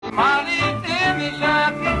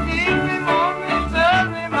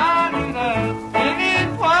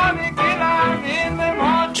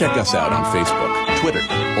us out on Facebook, Twitter,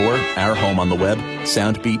 or our home on the web,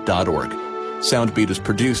 soundbeat.org. Soundbeat is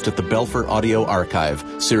produced at the Belfer Audio Archive,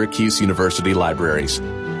 Syracuse University Libraries.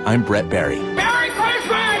 I'm Brett Barry. Merry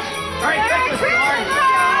Christmas! Merry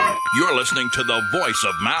Christmas! You're listening to the voice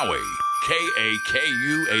of Maui,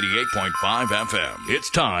 KAKU 88.5 FM.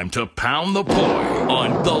 It's time to pound the poi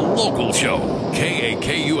on The Local Show,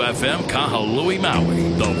 KAKU FM Kahului,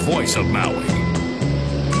 Maui, the voice of Maui.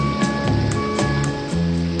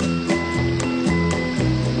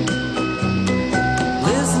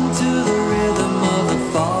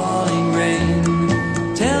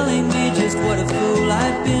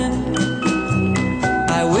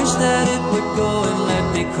 That it would go and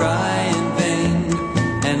let me cry in vain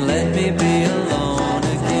and let me be alone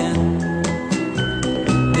again.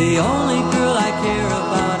 The only girl I care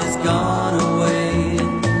about has gone away,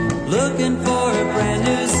 looking for a brand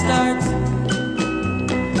new start.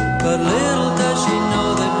 But little does she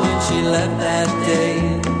know that when she left that day,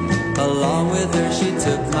 along with her she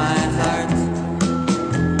took my heart.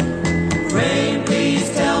 Rain, please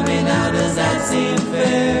tell me now, does that seem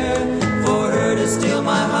fair? To steal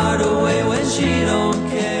my heart away when she don't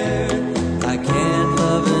care. I can't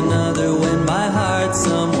love another when my heart's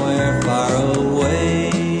somewhere far away.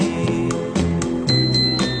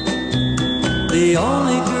 The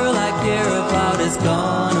only girl I care about has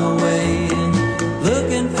gone away,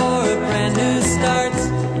 looking for a brand new start.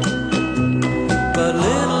 But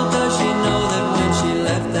little does she know that when she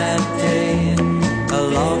left that day,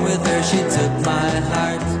 along with her she took my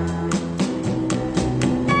heart.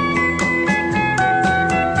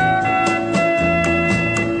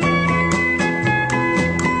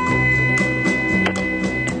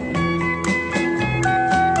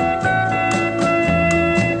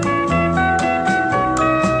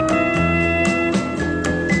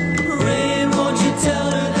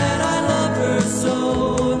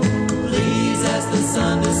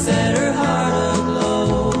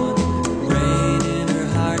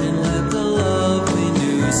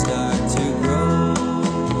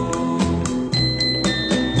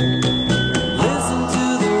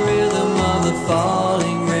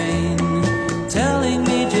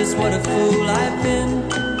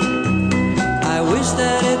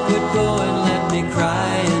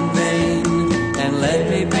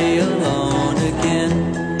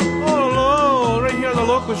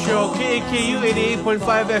 Show, KAKU 88.5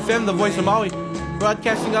 FM, the voice of Maui,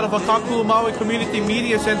 broadcasting out of Akaku Maui Community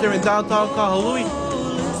Media Center in downtown Kahului,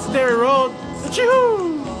 Sterry Road.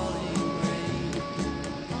 Achoo!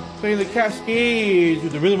 Playing the Cascades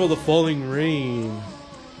with the rhythm of the falling rain.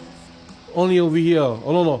 Only over here.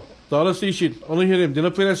 Oh no, the other station. Only hear them. They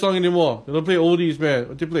don't play that song anymore. They don't play oldies, man.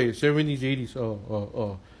 What they play? 70s, 80s.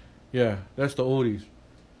 Oh. Yeah, that's the oldies.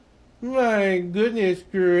 My goodness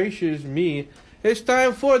gracious me. It's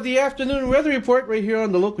time for the afternoon weather report right here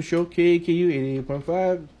on The Local Show, KAKU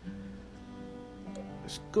 88.5.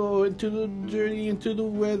 Let's go into the journey into the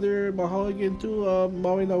weather. Mahalo again to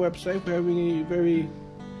Maui Now website for having a very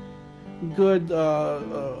good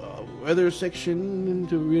weather section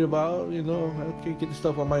to read about. You know, I can't get the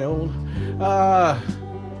stuff on my own.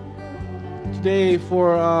 Today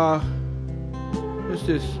for what's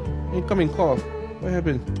this? Incoming call. What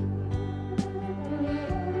happened?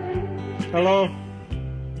 Hello?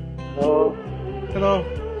 Hello?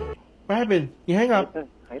 What happened? You hang up?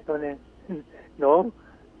 No,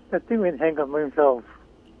 the thing will hang up by himself.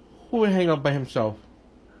 Who will hang up by himself?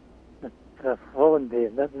 The phone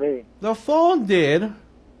did, not me. The phone did?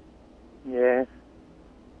 Yes.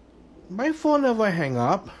 My phone never hang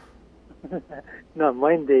up. No,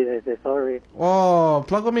 mine did. I said sorry. Oh,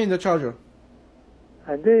 plug me in the charger.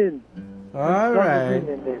 I did. Alright.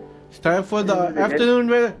 It's time for the afternoon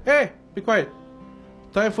weather. Hey, be quiet.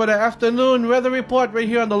 Time for the afternoon weather report right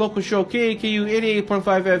here on The Local Show, KAKU 88.5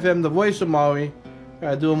 FM, the voice of Maui.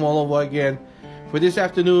 Gotta do them all over again. For this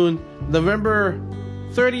afternoon, November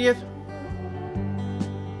 30th,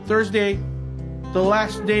 Thursday, the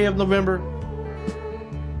last day of November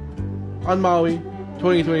on Maui,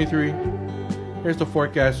 2023. Here's the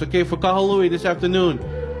forecast. Okay, for Kahului this afternoon,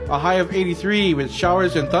 a high of 83 with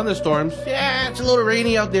showers and thunderstorms. Yeah, it's a little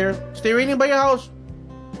rainy out there. Stay raining by your house.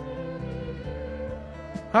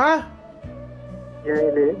 Huh? Yeah,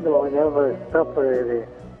 no, I never stop already.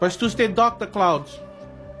 But it's to stay dark, the clouds.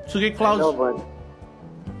 To get clouds. No, but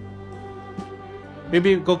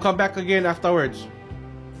maybe go come back again afterwards.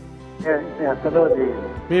 yeah, absolutely.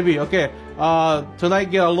 Maybe, okay.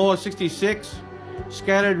 Tonight get a low of 66.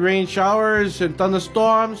 Scattered rain showers and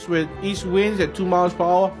thunderstorms with east winds at 2 miles per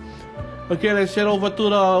hour. Okay, let's head over to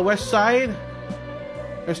the west side.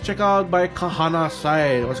 Let's check out by Kahana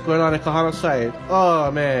side. What's going on at Kahana side?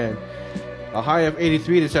 Oh man. A high of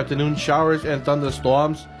 83 this afternoon. Showers and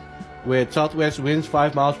thunderstorms with southwest winds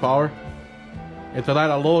 5 miles per hour. And tonight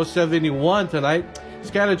a low of 71 tonight.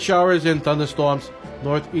 Scattered showers and thunderstorms.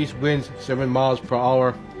 Northeast winds 7 miles per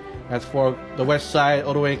hour. That's for the west side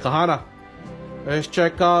all the way in Kahana. Let's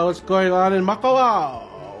check out what's going on in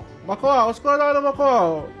Makawao. Makawao, what's going on in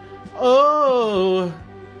Makawao? Oh!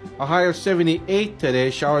 A high of 78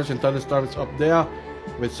 today. Showers and thunderstorms up there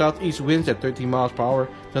with southeast winds at 13 miles per hour.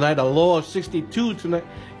 Tonight a low of 62 tonight.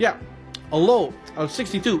 Yeah, a low of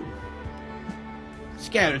 62.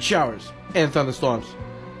 Scattered showers and thunderstorms.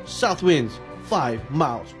 South winds 5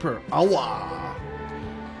 miles per hour.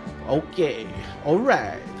 Okay,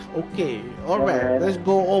 alright. Okay, alright. Let's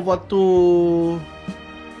go over to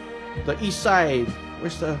the east side.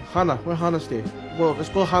 Where's the Hana? Where Hana stay? Well, let's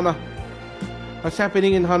go Hana. What's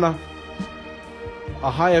happening in Hana? A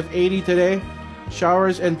high of 80 today.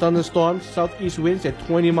 Showers and thunderstorms. Southeast winds at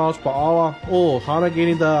 20 miles per hour. Oh, Hana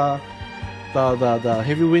getting the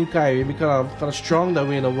heavy wind kind of strong the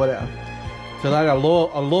wind over there. Tonight a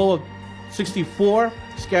low of 64.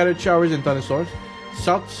 Scattered showers and thunderstorms.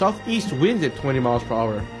 Southeast winds at 20 miles per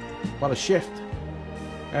hour. What a shift.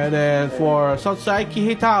 And then for south side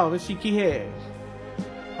Kihei town, let's see Kihei.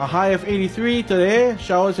 A high of 83 today.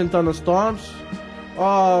 Showers and thunderstorms.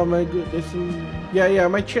 Oh my goodness. Yeah,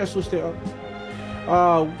 my chest will stay up.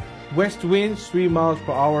 West winds 3 miles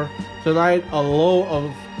per hour. Tonight a low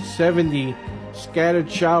of 70. Scattered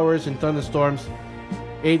showers and thunderstorms.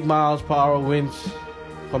 8 miles per hour winds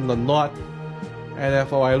from the north. And then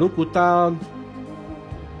for Wailuku town,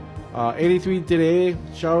 83 today.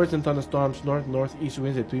 Showers and thunderstorms. Northeast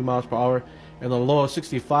winds at 3 miles per hour. And a low of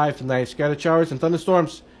 65 tonight. Scattered showers and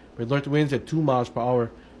thunderstorms with north winds at 2 miles per hour.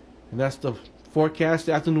 And that's the forecast,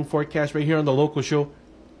 the afternoon forecast right here on the local show,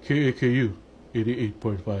 KAKU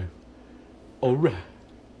 88.5. Alright.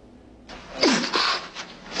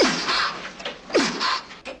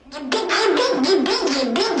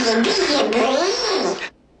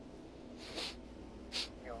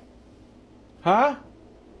 Huh?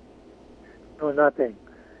 No, nothing.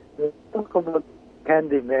 You talk about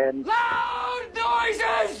candy, man. Loud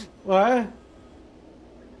noises! What?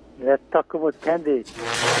 Let's talk about candy.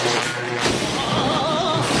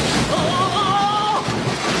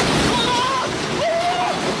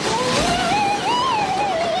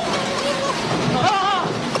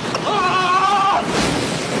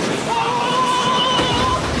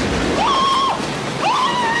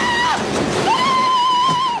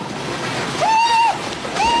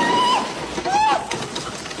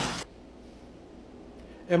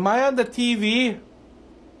 Am I on the TV?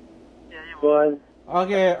 Yeah, you was.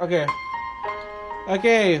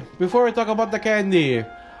 Okay, before we talk about the candy,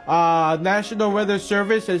 National Weather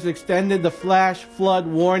Service has extended the flash flood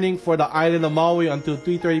warning for the island of Maui until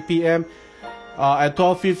 3:30 p.m. At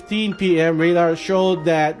 12:15 p.m., radar showed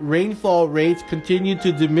that rainfall rates continued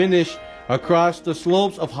to diminish across the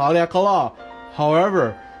slopes of Haleakala.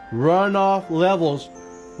 However, runoff levels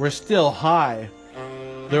were still high.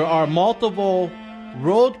 There are multiple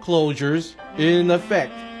road closures in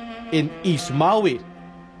effect in East Maui.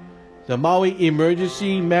 The Maui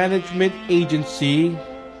Emergency Management Agency,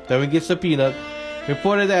 that we get subpoenaed,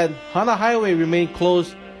 reported that Hana Highway remained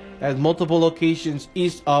closed at multiple locations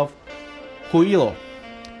east of Huilo.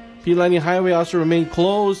 Pilani Highway also remained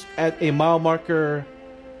closed at mile marker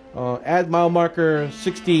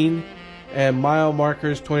 16 and mile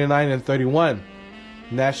markers 29 and 31.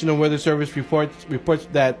 National Weather Service reports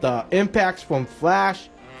that the impacts from flash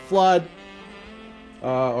flooding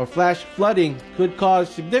could cause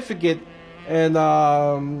significant and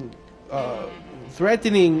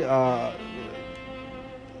threatening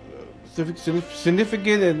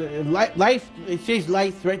significant and life. It says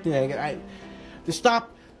life threatening. To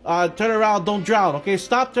stop, turn around, don't drown. Okay,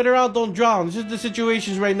 stop, turn around, don't drown. This is the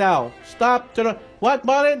situations right now. Stop, turn. What,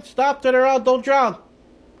 Martin? Stop, turn around, don't drown.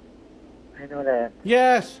 I know that.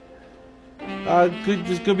 Yes.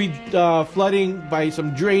 This could be flooding by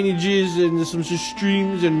some drainages and some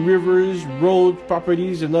streams and rivers, roads,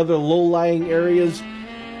 properties, and other low-lying areas.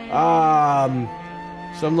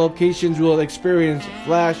 Some locations will experience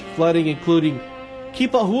flash flooding, including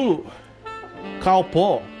Kipahulu,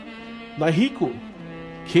 Kaupo, Nahiku,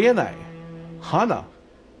 Kenai, Hana,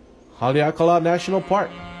 Haleakala National Park,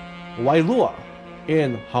 Wailua,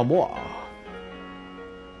 and Hamoa.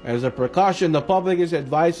 As a precaution, the public is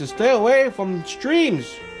advised to stay away from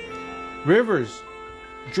streams, rivers,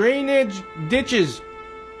 drainage ditches,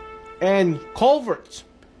 and culverts,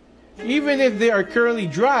 even if they are currently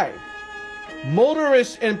dry.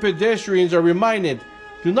 Motorists and pedestrians are reminded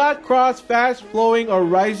Do not cross fast flowing or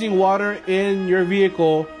rising water in your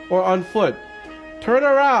vehicle or on foot. Turn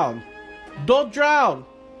around. Don't drown.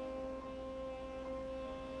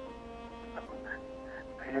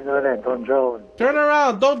 I didn't know that. Don't drown. Turn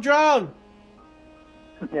around. Don't drown.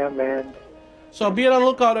 Yeah, man. So be on the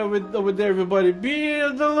lookout over there, everybody. Be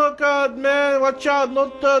on the lookout, man. Watch out.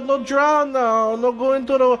 Not drown now. Not go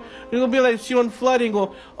into the... It'll be like see one flooding.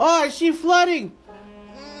 Go, oh, I see flooding.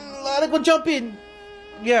 Let it go jump in.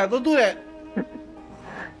 Yeah, don't do that.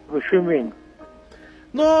 Go swimming.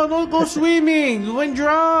 No, don't go swimming. You can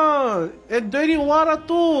drown. And dirty water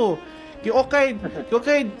too. Okay,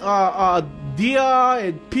 deer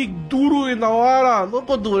and pig duro in the water. Don't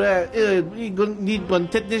go do that. You gonna need one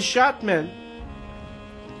tetanus shot, man.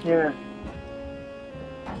 Yeah.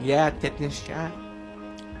 Yeah, tetanus shot.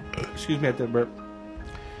 Excuse me, I had to burp.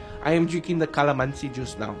 I am drinking the calamansi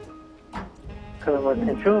juice now.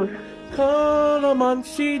 Calamansi juice.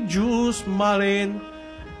 Calamansi juice, Malin.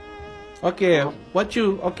 Okay,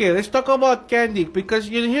 let's talk about candy, because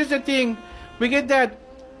here's the thing, we get that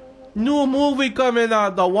new movie coming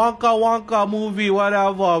out, the Wonka movie,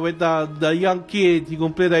 whatever, with the young kid. He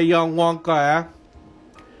gonna play the young Wonka, eh?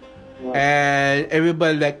 Yeah. And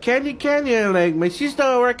everybody like candy, and like my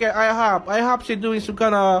sister work at IHOP she doing some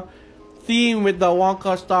kind of theme with the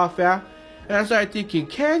Wonka stuff, yeah. And I started thinking,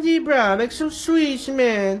 candy, bro, like some sweets,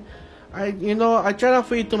 man. I try not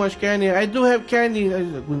to eat too much candy. I do have candy. I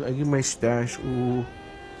get my stash. Ooh.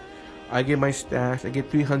 I get my stash. I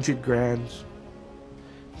get 300 grams.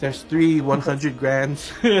 There's 100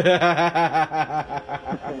 grams.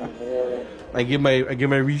 I get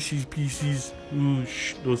my Reese's Pieces. Ooh,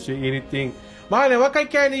 shh, don't say anything. Marlon, what kind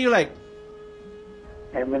of candy you like?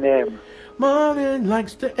 M&M. Marlon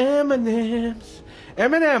likes the M&Ms.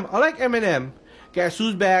 M&M. I like M&M. Guess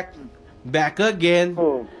who's back? Back again.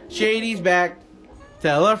 Oh. Shady's back.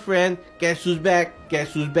 Tell a friend. Guess who's back?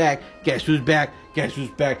 Guess who's back? Guess who's back? Guess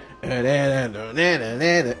who's back? Eminem,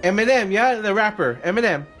 yeah, the rapper.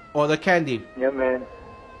 Eminem or the candy? Yeah, man.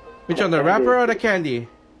 Which The one, the candy. rapper or the candy?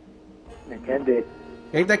 The candy.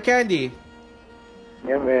 Like the candy.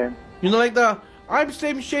 Yeah, man. You know, like the I'm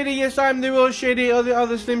Slim Shady. Yes, I'm the real Shady. All the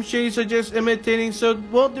other Slim Shadys are just imitating. So,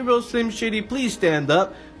 won't the real Slim Shady please stand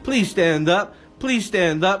up? Please stand up. Please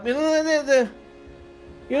stand up. You know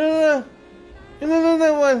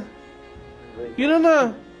that one. You don't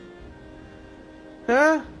know.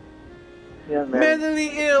 Huh? Yeah, man. Mentally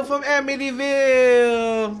ill from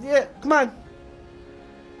Amityville. Yeah, come on.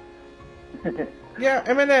 Yeah,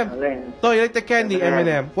 M&M. No, you like the candy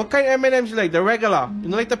M&M. What kind of M&Ms you like? The regular. You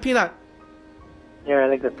don't like the peanut? Yeah, I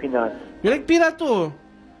like the peanut. You like peanut too?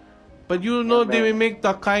 But you know they man. will make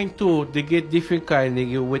the kind too. They get different kind. They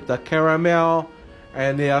get with the caramel,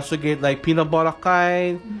 and they also get like peanut butter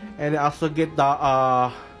kind, and they also get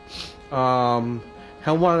the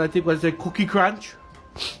one I think was the cookie crunch.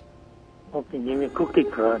 Okay, give me cookie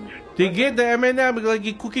crunch. They get the M&M like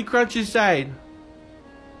a cookie crunch inside.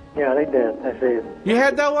 Yeah, I like that. That's it. You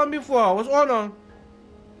had that one before. What's on?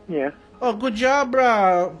 Yeah. Oh, good job,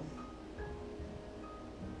 bro.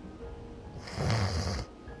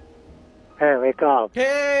 Hey, wake up.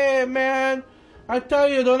 Hey, man. I tell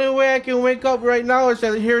you, the only way I can wake up right now is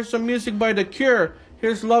to hear some music by The Cure.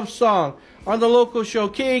 Here's Love Song on the local show,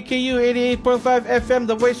 KAKU 88.5 FM,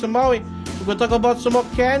 The Voice of Maui. We're going to talk about some more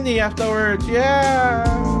candy afterwards.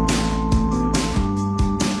 Yeah.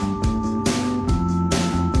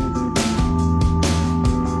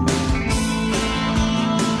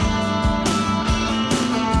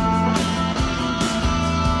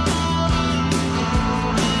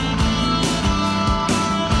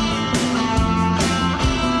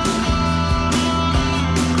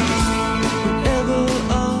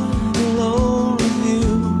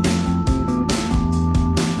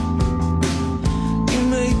 You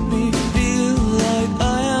make me feel like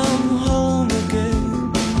I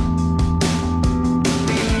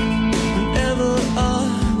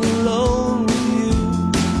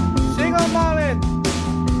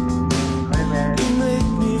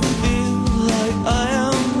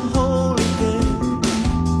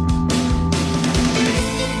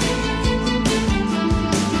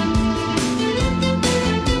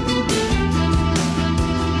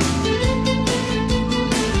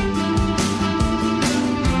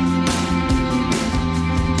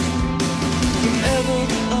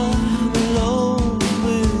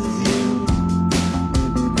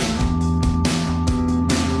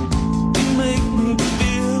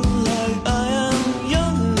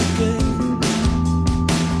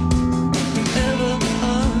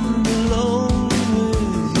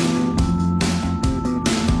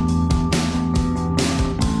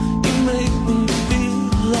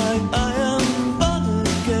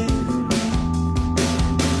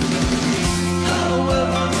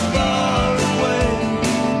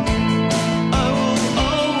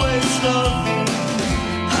love you.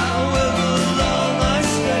 However long I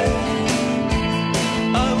stay,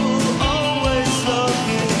 I will always love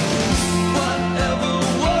you. Whatever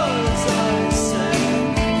words I say,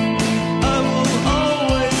 I will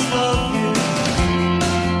always love you.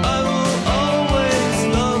 I will always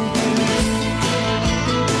love you.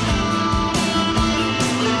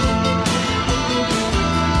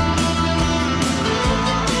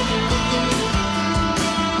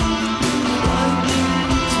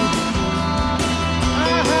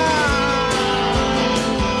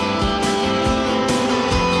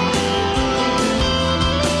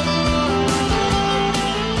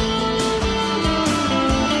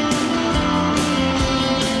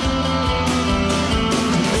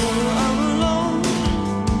 I'm alone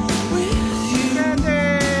with you.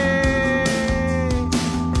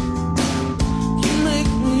 You make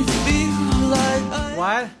me feel like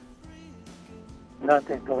What?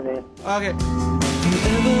 Nothing, Tony. Okay.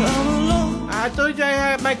 Whenever I'm alone. I told you I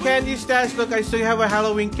have my candy stash. Look, I still have a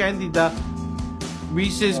Halloween candy, the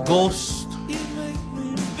Reese's Ghost.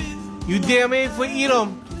 You dare me for eat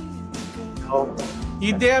 'em. No.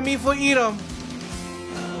 You dare me for eat 'em.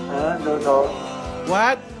 No.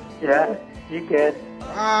 What? Yeah, you can.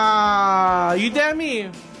 You dare me.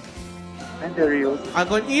 I dare you. I'm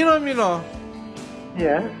gonna eat 'em, you know.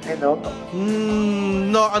 Yeah, I know.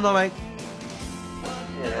 No, I don't like.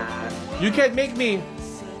 Yeah. You can't make me.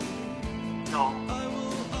 No.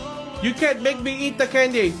 You can't make me eat the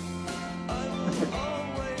candy.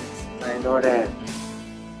 I know that.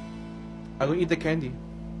 I'm gonna eat the candy.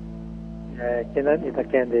 Yeah, I cannot eat the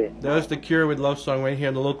candy. That was The Cure with Love Song right here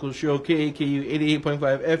on the local show, KAKU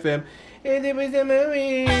 88.5 FM. And it was a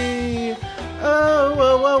movie. Oh,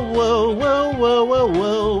 whoa, whoa, whoa, whoa, whoa, whoa,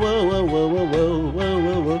 whoa, whoa, whoa, whoa, whoa, whoa,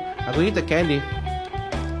 whoa, whoa. I'm gonna eat the candy.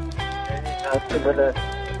 Not to the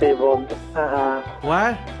table.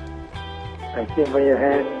 What? I see by your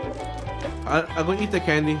hand. I'm gonna eat the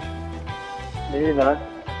candy. Maybe not.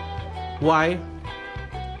 Why?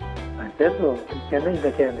 I said so. You cannot eat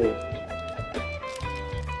the candy.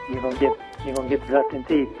 You're gonna get rotten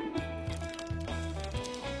teeth.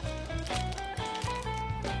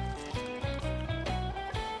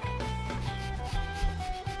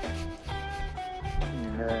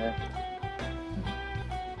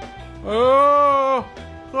 Oh,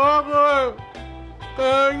 chocolate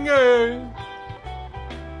candy.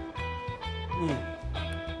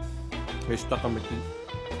 It's stuck on my teeth.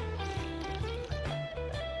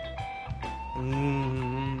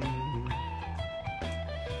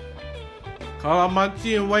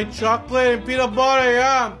 Calamansi and white chocolate and peanut butter,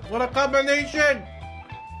 yeah. What a combination.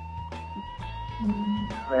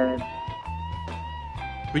 Man,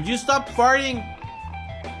 Would you stop farting?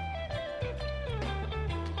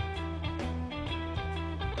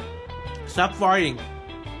 Stop farting.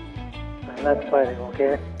 I'm not fighting,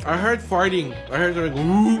 okay? I heard farting. I heard like,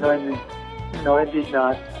 ooh. No, I did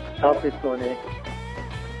not. Stop it, Tony.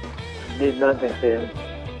 Did nothing, Sam.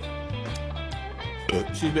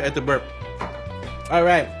 She's at the burp.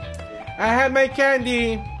 Alright. I had my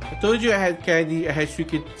candy. I told you I had candy. I had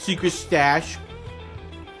secret stash.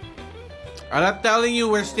 I'm not telling you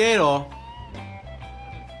where stay though.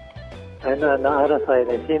 I know on the other side.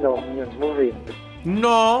 I see no movie.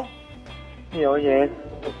 No. Yes.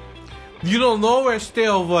 You don't know where stay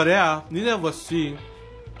over there. You never see.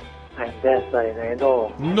 I'm that side. I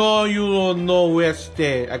know. No, you don't know where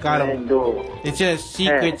stay. I got I him. do. It's in a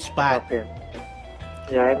secret spot. Okay.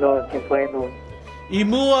 Yeah, I know. I can find out.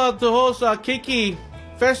 Imua to host a Kiki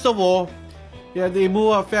Festival. Yeah, the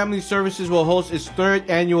Imua Family Services will host its 3rd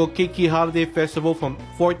annual Kiki Holiday Festival from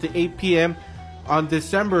 4 to 8 p.m. on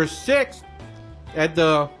December 6th at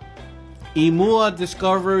the Imua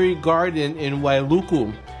Discovery Garden in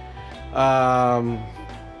Wailuku.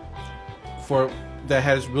 That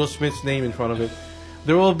has Will Smith's name in front of it.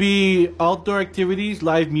 There will be outdoor activities,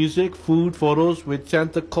 live music, food, photos with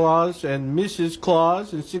Santa Claus and Mrs.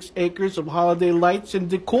 Claus, and 6 acres of holiday lights and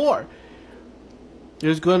decor.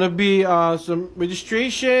 There's going to be some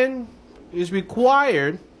registration is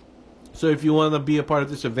required. So if you want to be a part of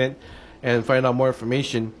this event and find out more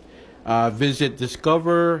information, visit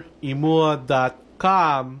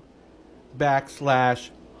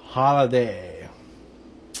discoverimua.com/holiday.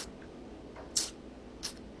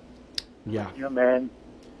 Yeah. Yeah, man.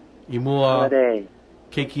 Imua Holiday.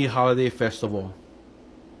 Keiki Holiday Festival.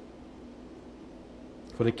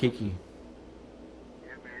 For the Keiki.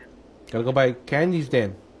 Gotta go buy candies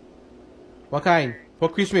then. What kind? For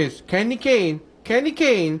Christmas? Candy cane. Candy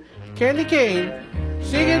cane. Candy cane.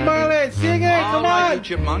 Sing it, Marlon. Sing it. Come All right, on. you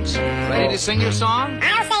chipmunks. Ready to sing your song?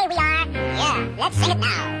 I'll say we are. Yeah, let's sing it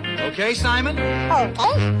now. Okay, Simon?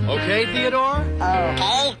 Okay. Okay, Theodore?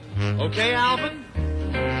 Okay. Okay, Alvin?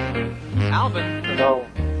 Alvin? No.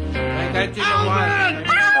 I got you the one.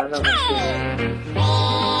 Ano naman siya?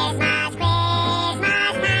 Christmas,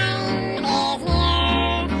 Christmas time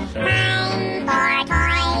is near. Time for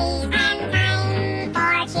toys and time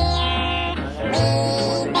for cheer.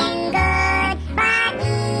 We've been good, but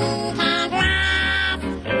we can't last.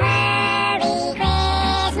 Hurry,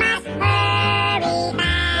 Christmas, hurry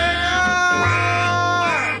fast.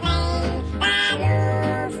 One thing that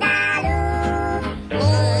moves the loop. Me,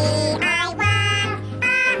 I want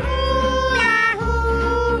a hula hoop.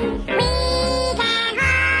 We can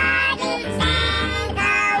hardly stand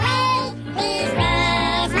the wait. Please,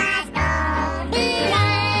 Christmas, don't be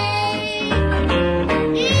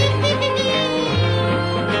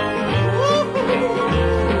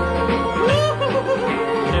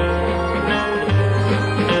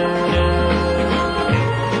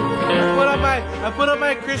I put on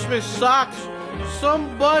my Christmas socks.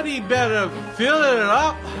 Somebody better fill it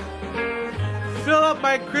up. Fill up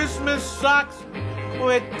my Christmas socks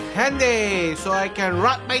with candy so I can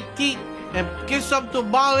rot my teeth and give some to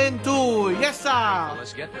Marlon too. Yes, sir.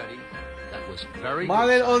 Let's get ready. That was very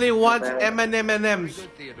Marlon only wants Man. M&M's,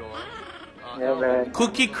 good, Theodore. Yeah, man.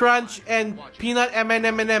 Cookie Crunch, and peanut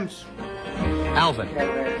M&M's. Alvin. Yeah,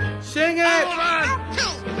 man. Sing it. Want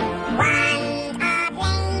a plane that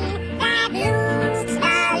loops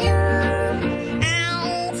the loop. I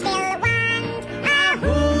still want a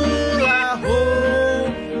Hula hoop.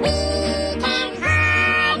 We can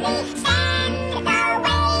hardly stand the wait.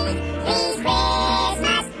 Please,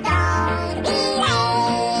 Christmas, don't be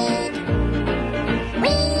late.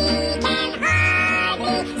 We can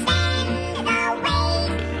hardly stand the wait.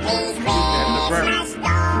 Please, Christmas,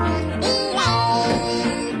 don't be late.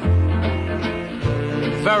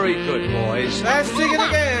 Very good, boys. Let's sing it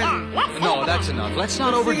again. No, that's enough. Let's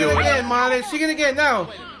not Sing overdo it it. again, Marlon. Sing it again now.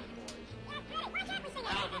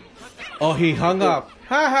 Oh, he hung up.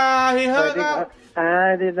 Ha ha, he hung up.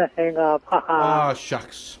 I didn't hang up. Haha. Oh,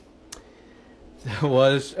 shucks. That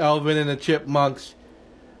was Alvin and the Chipmunks.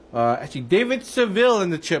 Actually, David Seville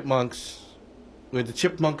and the Chipmunks. With the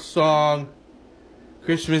Chipmunk song,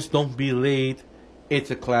 Christmas Don't Be Late.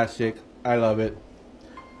 It's a classic. I love it.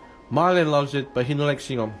 Marlon loves it, but he don't like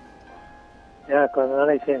sing 'em. Yeah, because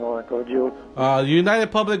I think I told you. The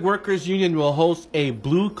United Public Workers Union will host a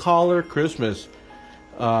Blue Collar Christmas.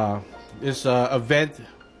 This event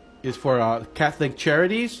is for Catholic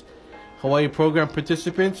Charities, Hawaii program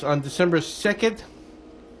participants on December 2nd.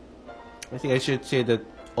 I think I should say that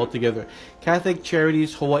altogether. Catholic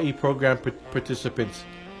Charities Hawaii program participants.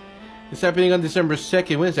 It's happening on December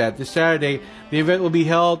 2nd. When is that? This Saturday. The event will be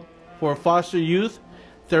held for foster youth,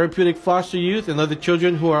 therapeutic foster youth, and other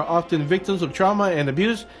children who are often victims of trauma and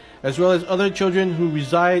abuse, as well as other children who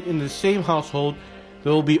reside in the same household.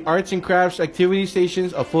 There will be arts and crafts activity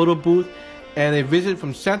stations, a photo booth, and a visit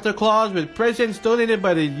from Santa Claus with presents donated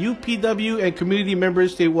by the UPW and community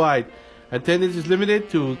members statewide. Attendance is limited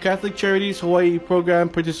to Catholic Charities Hawaii program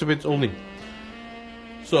participants only.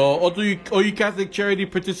 So, all you Catholic charity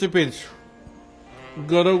participants,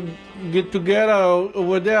 gotta get together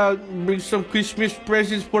over there, bring some Christmas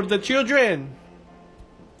presents for the children.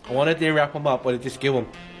 I wanted to wrap them up, but just give them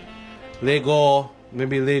Legos,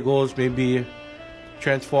 maybe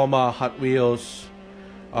Transformer, Hot Wheels,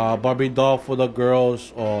 Barbie doll for the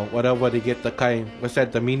girls, or whatever they get the kind. What's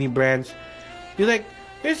that? The mini brands. You're like,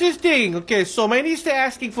 here's this thing. Okay, so my niece is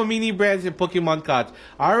asking for mini brands and Pokemon cards.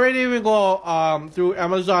 I already will go through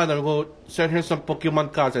Amazon and go send her some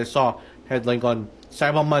Pokemon cards. I saw headline on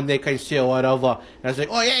Cyber Monday kind of sale, whatever. And I was like,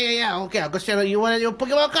 oh yeah. Okay, I'll go send her. You want your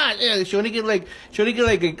Pokemon cards? Yeah, she only get like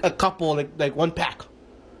a couple, like one pack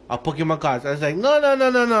of Pokemon cards. I was like,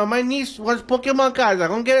 no. My niece wants Pokemon cards. I'm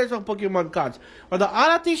gonna get her some Pokemon cards. But the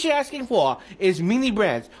other thing she's asking for is mini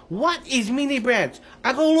brands. What is mini brands?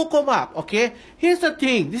 I go look them up, okay? Here's the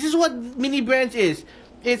thing. This is what mini brands is.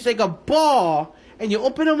 It's like a ball, and you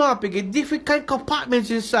open them up, you get different kind of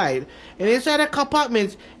compartments inside. And inside the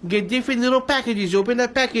compartments, you get different little packages. You open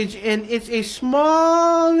that package, and it's a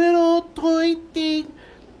small little toy thing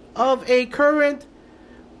of a current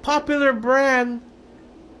popular brand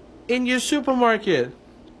in your supermarket.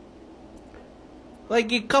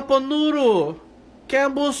 Like a cup of noodle,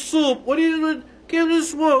 Campbell's soup. What is it?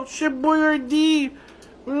 Campbell's soup, Chef Boyardee,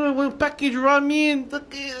 package ramen,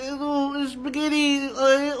 spaghetti.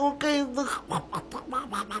 Okay.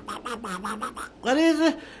 What is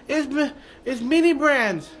it? It's mini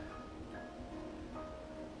brands.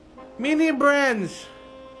 Mini brands.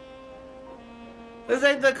 It's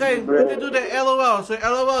like the kind when they do the LOL. So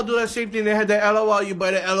LOL do the same thing. They had the LOL. You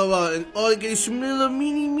buy the LOL, and all you get is some little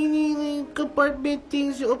mini compartment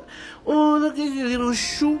things. Oh, look at this little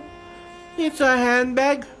shoe. It's a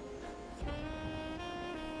handbag.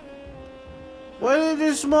 What is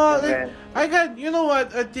this small? Okay. I got, you know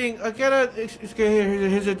what, I think, I cannot,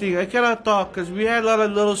 here's the thing, I cannot talk, because we had a lot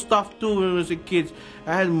of little stuff too when we was a kids.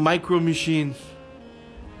 I had micro machines.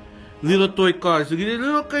 Little toy cars. Look at this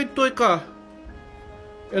little kind toy car.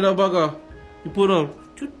 And a bugger. You put on,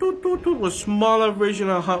 a smaller version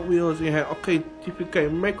of Hot Wheels. You had, okay, different kind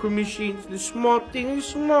of micro machines, the small thing, the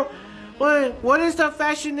small. What is the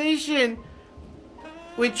fascination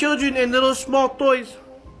with children and little small toys?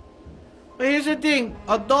 But here's the thing,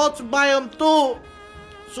 adults buy them too,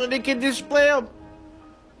 so they can display them.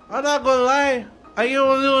 I'm not gonna lie, I get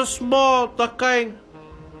a little small, the kind,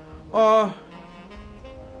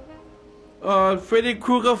 Freddy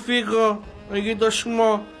Krueger figure. I get the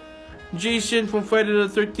small Jason from Friday the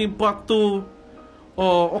 13th Part 2.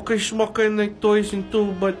 Okay, small kind of like toys and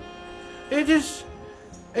too, but it just,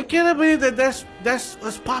 I can't believe that's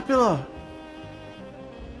popular.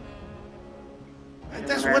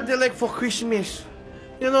 That's what they like for Christmas.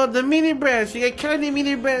 You know, the mini brands. You get candy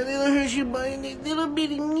mini brands, little Hershey bar, little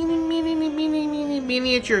bitty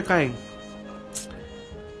miniature kind.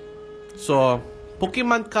 So,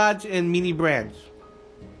 Pokemon cards and mini brands.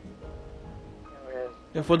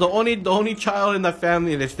 And for the only child in the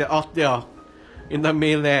family that's out there in the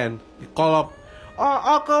mainland, you call up,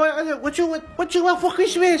 what you want for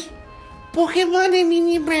Christmas? Pokemon and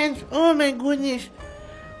mini brands. Oh my goodness.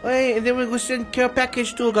 Hey, and then we go send care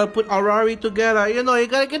package too. Gotta put Arari together. You know, you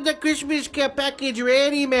gotta get the Christmas care package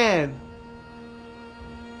ready, man.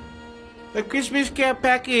 The Christmas care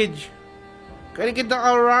package. Gotta get the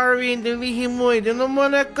Arari and the Lihimoy. There's no more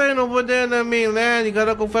that kind over there in the mainland. You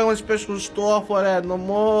gotta go find one special store for that. No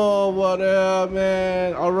more over there,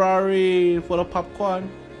 man. Arari for the popcorn.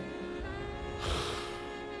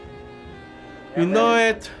 You know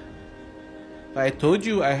it. I told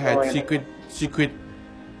you I had secret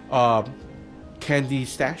candy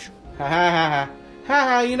stash. Ha ha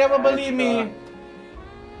ha. You never believe me.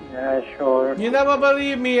 Yeah, sure. You never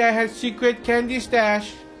believe me. I had secret candy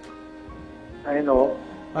stash. I know.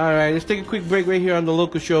 Alright, let's take a quick break right here on the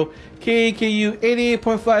local show. KAKU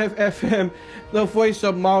 88.5 FM, the voice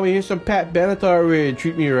of Maui. Here's some Pat Benatar with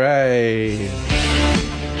Treat Me Right.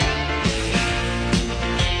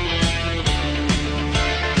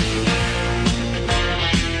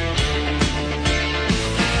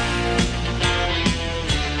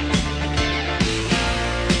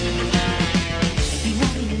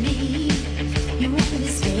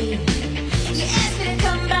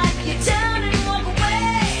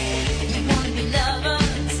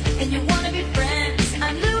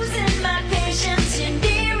 Patience, and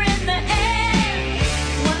near in the end.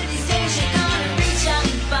 One of these days you're gonna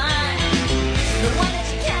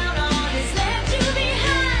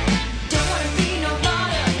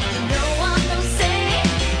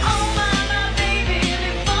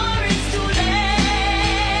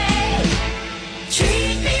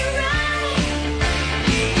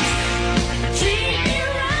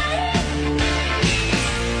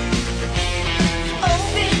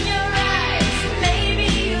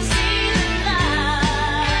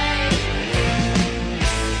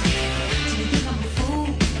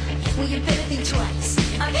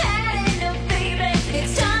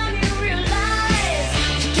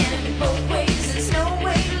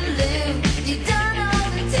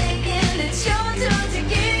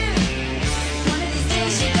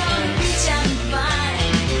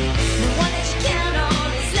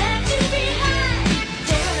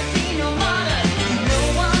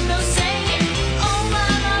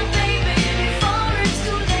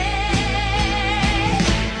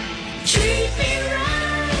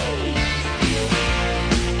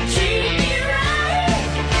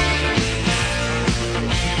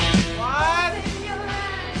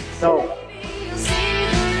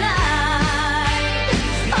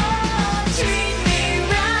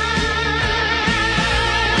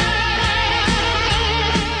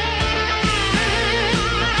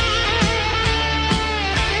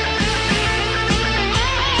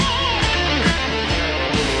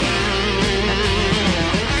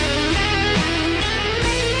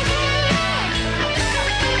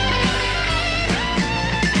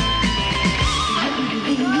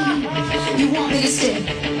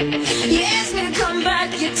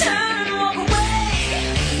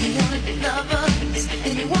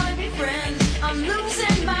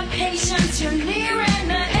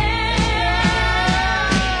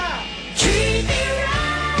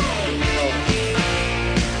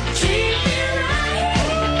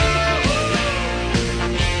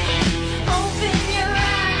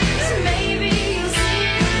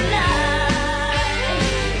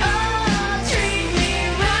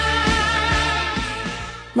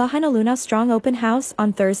Lahaina Luna Strong Open House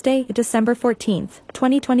on Thursday, December 14th,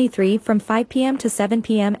 2023 from 5 p.m. to 7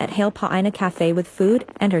 p.m. at Hale Pa'aina Cafe with food,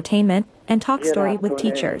 entertainment, and talk story with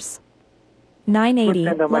teachers.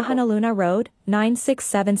 980 Lahaina Luna Road,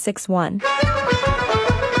 96761.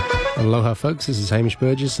 Aloha folks, this is Hamish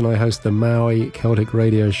Burgess and I host the Maui Celtic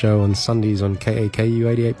radio show on Sundays on KAKU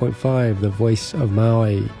 88.5, the voice of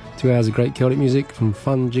Maui. 2 hours of great Celtic music, from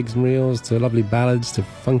fun jigs and reels to lovely ballads to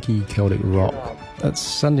funky Celtic rock. That's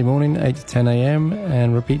Sunday morning, 8 to 10 a.m.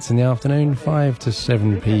 and repeats in the afternoon, 5 to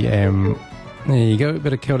 7 p.m. There you go, a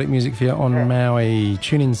bit of Celtic music for you on Maui.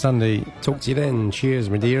 Tune in Sunday. Talk to you then.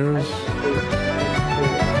 Cheers, my dears.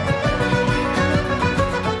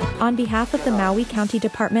 On behalf of the Maui County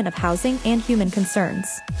Department of Housing and Human Concerns,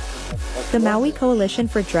 the Maui Coalition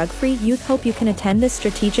for Drug-Free Youth hope you can attend this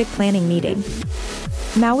strategic planning meeting.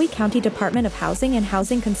 Maui County Department of Housing and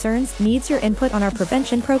Housing Concerns needs your input on our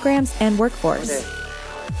prevention programs and workforce.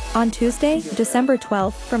 On Tuesday, December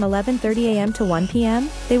 12th from 11:30 a.m. to 1 p.m.,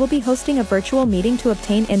 they will be hosting a virtual meeting to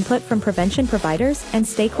obtain input from prevention providers and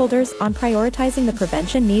stakeholders on prioritizing the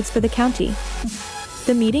prevention needs for the county.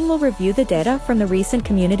 The meeting will review the data from the recent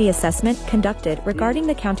community assessment conducted regarding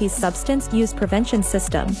the county's substance use prevention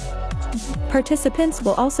system. Participants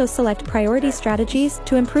will also select priority strategies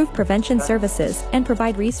to improve prevention services and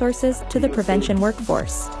provide resources to the prevention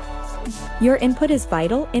workforce. Your input is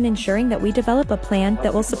vital in ensuring that we develop a plan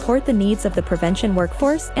that will support the needs of the prevention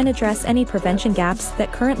workforce and address any prevention gaps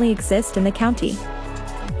that currently exist in the county.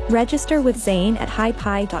 Register with Zane at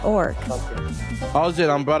highpi.org. How's it?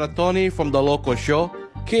 I'm Brother Tony from the local show.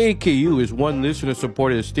 KAKU is one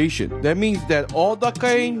listener-supported station. That means that all the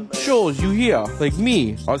kind shows you hear, like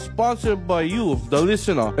me, are sponsored by you, the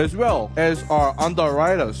listener, as well as our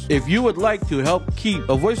underwriters. If you would like to help keep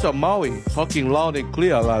the voice of Maui talking loud and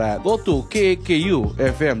clear like that, go to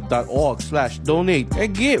kakufm.org/donate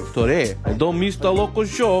and give today. And don't miss the local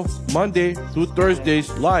show Monday through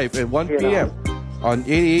Thursdays live at 1 p.m. on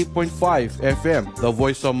 88.5 FM, the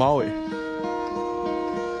voice of Maui.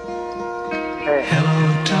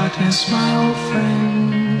 Hello, darkness, my old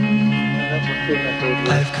friend.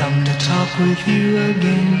 I've come to talk with you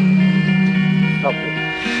again.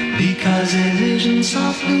 Because a vision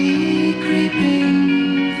softly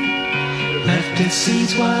creeping left its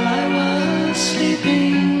seeds while I was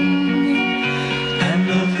sleeping. And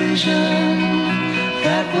the vision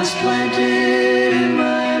that was planted in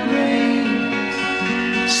my brain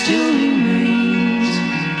still remains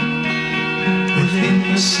within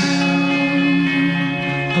the sound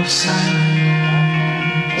of silence.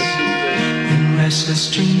 In restless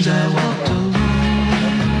dreams I walked alone,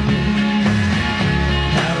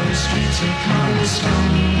 narrow streets of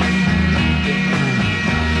cobblestone,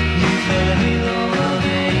 neath the halo of a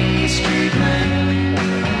street lamp.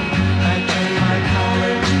 I turned my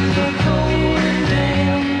collar to the cold and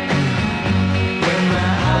damp, when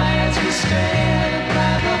my eyes were stared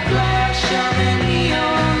by the flash of a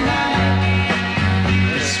neon light.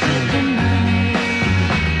 It split the night,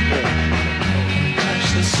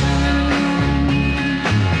 touched the sound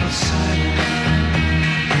of silence,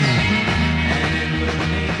 and in the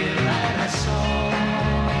naked light I saw.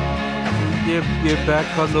 Get back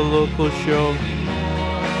on the local show.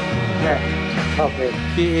 Okay.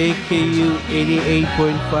 KAKU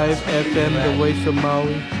 88.5 FM, the voice of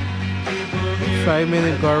Maui. Simon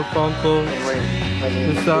and Garfunkel,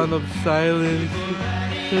 the sound of silence.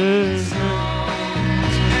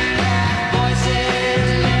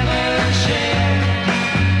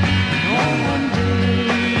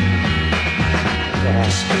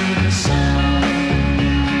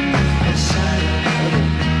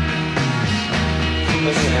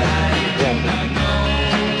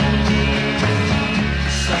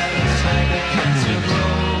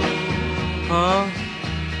 Huh?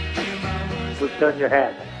 So turn your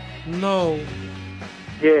head. No.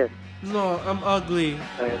 Yes. No, I'm ugly.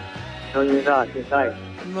 No, you're not. You're nice.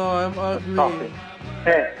 No, I'm ugly. Stop it.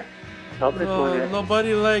 Hey. Stop it, No, Tony.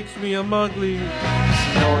 nobody likes me. I'm ugly. No,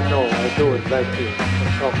 I do it like you.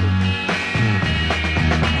 Stop it.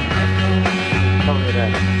 Tell me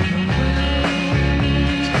that.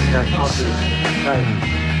 That's ugly. Nice.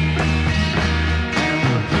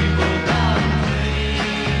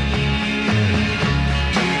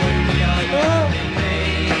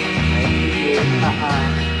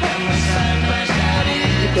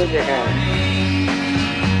 You turn your head.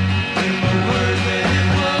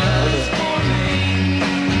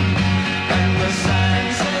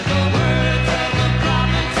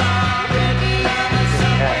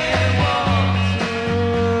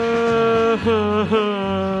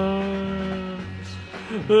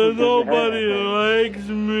 Nobody likes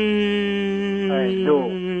me. I know.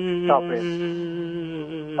 Stop it.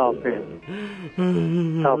 Stop it.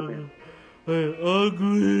 Stop it. I'm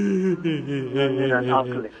ugly. You're not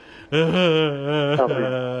ugly. Stop it.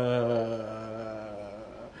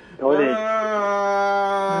 Don't it.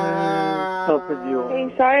 Stop it, you. Hey,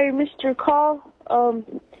 sorry, I missed your call. I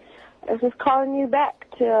was just calling you back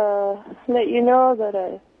to let you know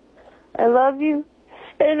that I love you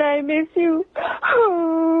and I miss you.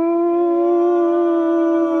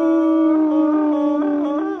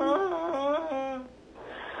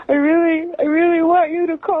 I really want you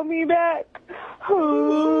to call me back.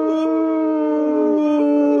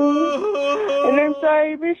 And I'm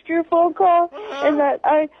sorry I missed your phone call and that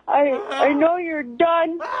I know you're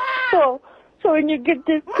done. So when you get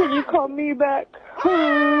this, can you call me back?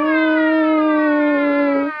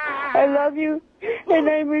 I love you and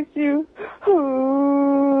I miss you.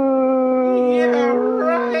 Yeah,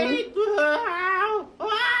 right.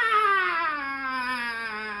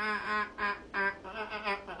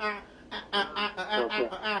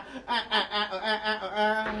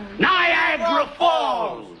 Niagara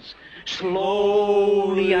Falls!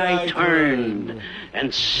 Slowly I turned,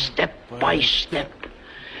 and step by step,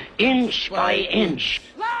 inch by inch.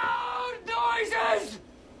 Loud noises!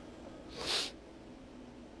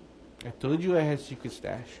 I told you I had secret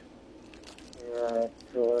stash Yeah,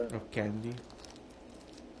 sure. of candy.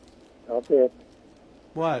 Stop it.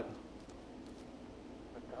 What?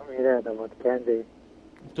 Tell me that about candy.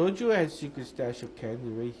 I told you I had secret stash of candy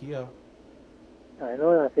right here. I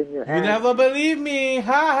know that's in your You hand. never believe me,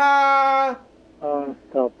 ha ha! Oh,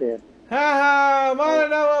 stop it. Ha ha! Mother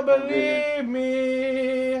never believe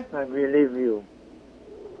me. I believe you.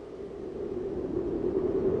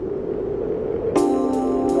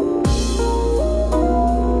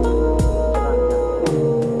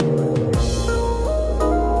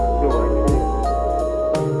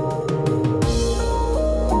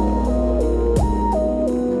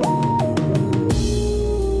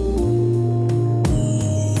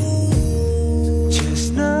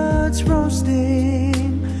 Chestnuts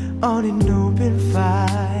roasting on an open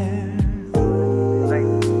fire.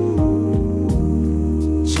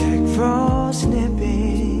 Jack Frost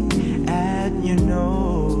nipping at your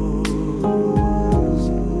nose.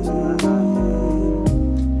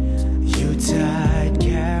 Yuletide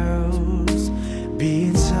carols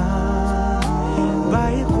being sung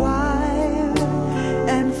by a choir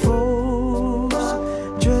and folks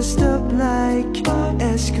dressed up like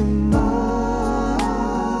Eskimos.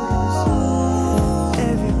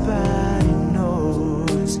 Everybody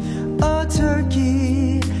knows a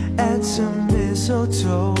turkey and some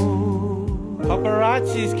mistletoe.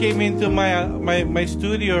 Paparazzis came into my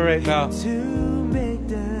studio right now.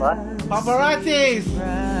 What? Paparazzis!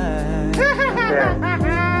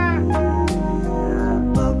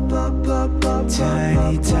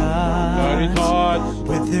 Tiny tots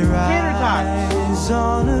with their eyes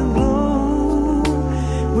on a glow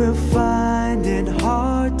will find it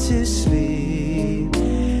hard to sleep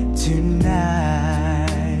tonight.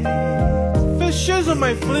 Fish shizzle,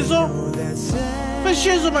 my flizzle! Fish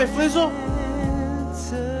shizzle, my flizzle!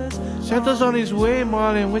 Santa's on his way,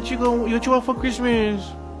 Marlon. What you want for Christmas?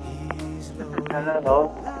 I don't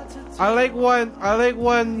know. I like one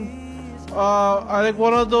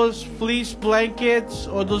of those fleece blankets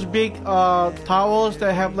or those big towels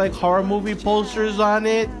that have like horror movie posters on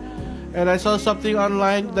it. And I saw something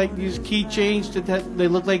online like these keychains they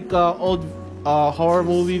look like old horror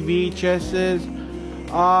movie VHSs.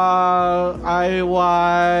 I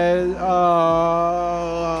want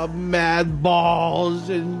Mad Balls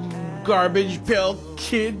and Garbage Pail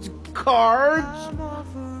Kids cards.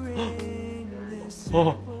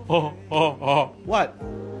 What?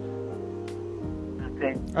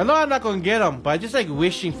 I know I'm not gonna get them, but I just like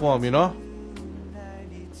wishing for them, you know?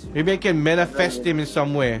 Maybe I can manifest them in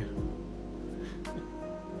some way.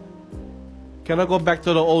 Can I go back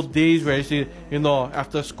to the old days where I see, you know,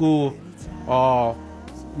 after school,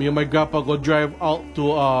 me and my grandpa go drive out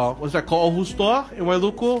to, what's that called, Ohu store in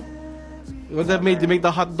Wailuku? They make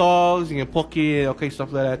the hot dogs and poke, okay,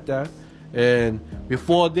 stuff like that. And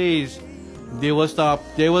before days, there was the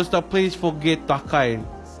place for get that kind.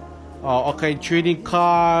 All kind trading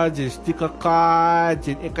cards and sticker cards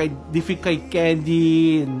and different kind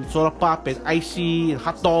candy and soda pop and icy and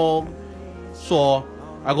hot dog. So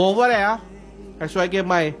I go over there. That's where I get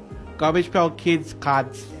my Garbage Pail Kids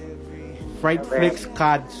cards, Fright Flix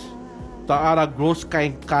cards, the other gross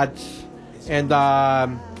kind cards, and I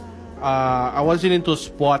wasn't into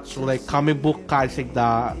sports, so like comic book cards, like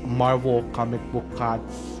the Marvel comic book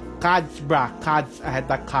cards. Cards, bruh, cards. I had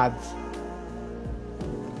the cards.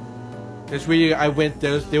 That's where I went.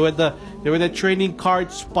 They were the training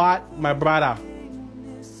card spot, my brother.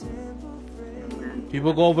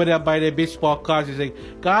 People go over there buy their baseball cards. They say,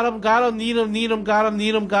 got him, need him, got him,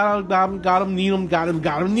 need him, got him, need him, got him,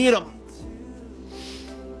 need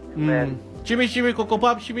him. Shimmy, shimmy, Coco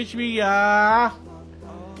Pop, shimmy, shimmy, yeah.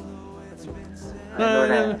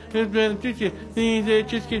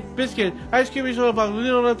 Biscuit, ice cream is all about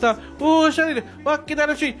little time. Oh, shut walk it down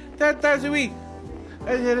the street 10 times a week.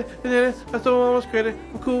 I thought I was credit.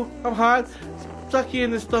 I'm cool, I'm hot. Suck you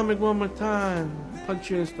in the stomach one more time. Punch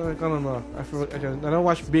you in the stomach. I don't know. I don't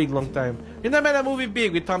watch Big long time. You never met that movie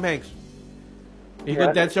Big with Tom Hanks? He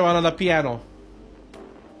could dance around on the piano.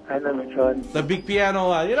 I know which one. The big piano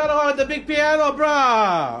one. You don't know about the big piano,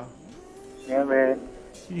 bruh. Yeah, man.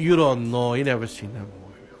 You don't know. You never seen that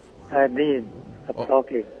movie before. I did. I'm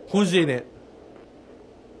talking. Who's in it?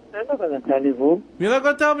 I'm not gonna tell you who. You're not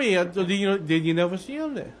gonna tell me. Did you never see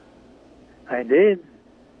him there? I did.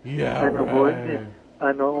 Yeah, I know who is it.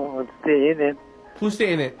 I know who's stay in it. Who's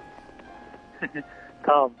in it?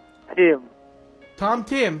 Tom. Tim. Tim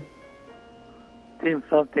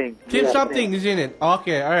something. Tim Yeah, something is in it.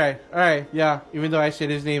 Okay, alright, yeah. Even though I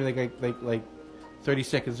said his name like 30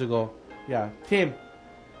 seconds ago. Yeah, Tim.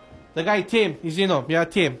 The guy Tim, he's in him. Yeah,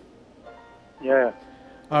 Tim. Yeah.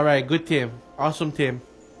 Alright, good Tim. Awesome Tim.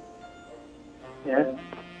 Yeah.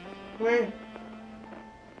 Wait.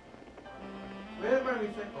 Where's my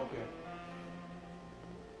recycle? Okay.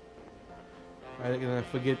 I'm gonna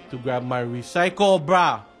forget to grab my recycle,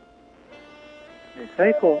 brah.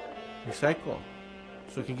 Recycle.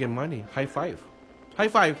 So we can get money. High five. High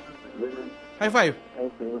five. High five.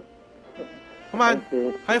 Okay. Come on.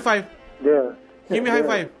 Okay. High five. Yeah. Give me high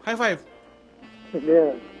five. High five.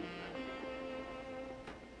 Yeah.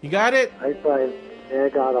 You got it? High five. Yeah, I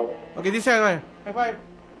got him. Okay, this side. Right. High five.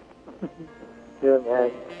 Yeah,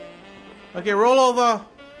 man. Okay, roll over.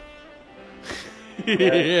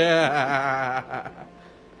 Yeah. Yeah.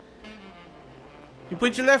 You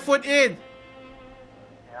put your left foot in.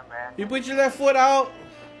 Yeah, man. You put your left foot out.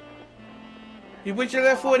 You put your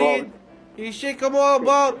left foot in. You shake them all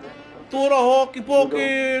about. Do the hokey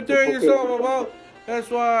pokey. Turn yourself about. That's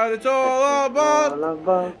what it's all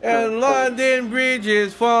about. And London Bridge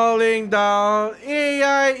is falling down.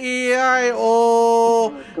 E-I-E-I-O.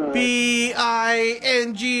 B-I-N-G-O.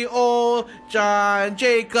 John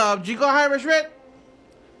Jacob. Did you go Irish Red?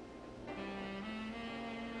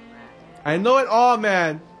 I know it all,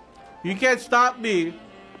 man. You can't stop me.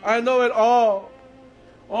 I know it all.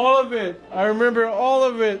 All of it. I remember all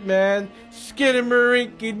of it, man.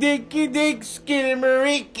 Skidamarinky dinky dink,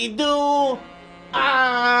 skidamarinky doo.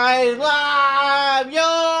 I love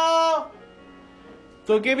you.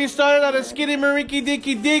 Don't get me started on the skidamarinky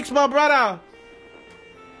dinky dinks, my brother.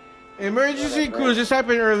 Emergency cruise. This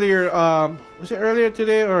happened earlier. Was it earlier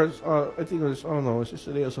today or I think it was? I don't know. It was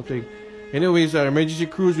yesterday or something. Anyways, emergency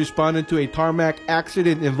crews responded to a tarmac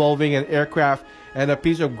accident involving an aircraft and a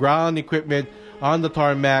piece of ground equipment on the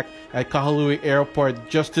tarmac at Kahului Airport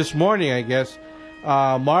just this morning, I guess.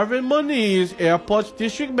 Marvin Moniz, Airports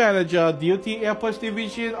District Manager, DOT Airports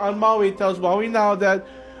Division on Maui, tells Maui Now that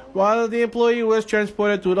one of the employees was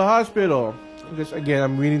transported to the hospital. Because again,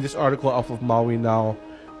 I'm reading this article off of Maui Now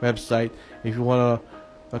website. If you want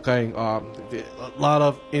to, a lot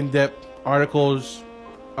of in-depth articles,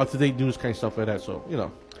 up-to-date news kind of stuff like that. So, you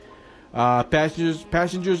know.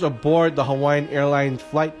 Passengers aboard the Hawaiian Airlines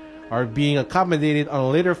flight are being accommodated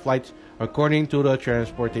on later flights, according to the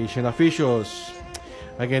transportation officials.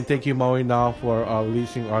 Again, thank you, Maui Now, for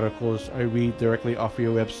releasing articles I read directly off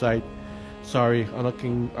your website. Sorry, I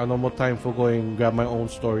no more time for going and grab my own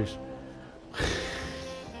stories.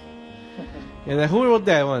 And then who wrote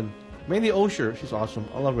that one? Randy Osher. She's awesome.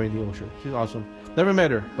 I love Randy Osher. She's awesome. Never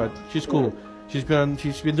met her, but she's cool. She's been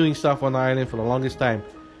doing stuff on the island for the longest time.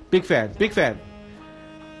 Big fan. Big fan.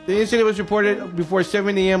 The incident was reported before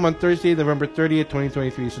 7 a.m. on Thursday, November 30th,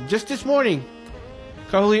 2023. So just this morning,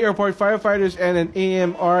 Kahului Airport firefighters and an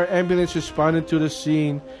AMR ambulance responded to the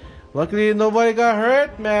scene. Luckily, nobody got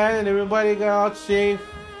hurt, man, and everybody got out safe.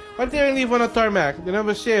 What did they leave on the tarmac? They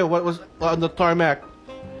never say what was on the tarmac.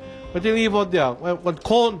 What did they leave out there? One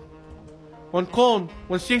cone.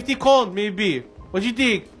 One safety cone, maybe. What do you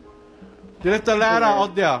think? They left the ladder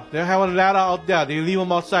out there. They have a ladder out there. They leave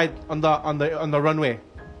them outside on the runway.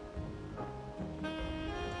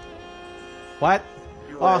 What?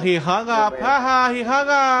 Oh, he hung up. Haha, he hung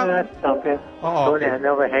up. Stop it. Tony, I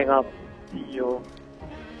never hang up. You.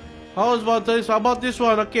 How about this? How about this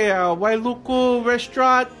one? Okay, Wailuku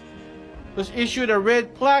Restaurant was issued a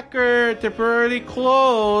red placard, temporarily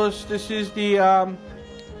closed. This is the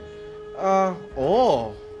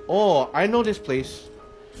Oh, I know this place.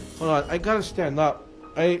 Hold on, I gotta stand up.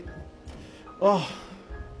 I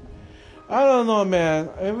don't know, man.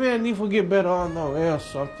 I really need to get better on the way or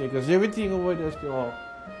something, because everything over there is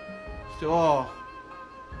still all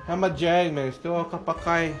hamajang, man. Still all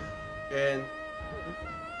kapakai, and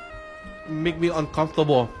make me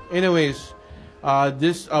uncomfortable. Anyways,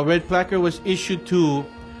 this red placard was issued to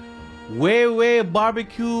Way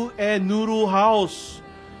Barbecue and Noodle House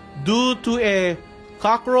due to a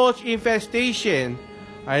cockroach infestation.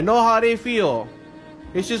 I know how they feel.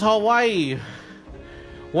 This is Hawaii.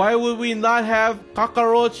 Why would we not have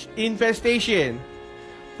cockroach infestation?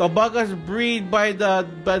 The buggers breed by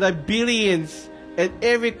the billions at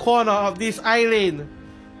every corner of this island.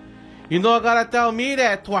 You know, gotta tell me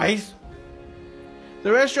that twice.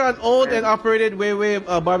 The restaurant owned and operated Way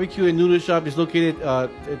Barbecue and Noodle Shop is located at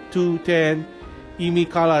 210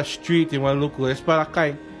 Imikala Street in Wailuku. It's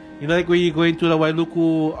Parakai. You know, like when you go into the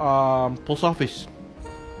Wailuku post office.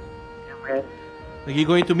 Okay. Like you're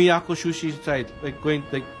going to Miyako Sushi side, like going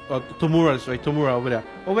like Tomura's, right? Tomura over there,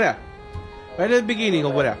 right at the beginning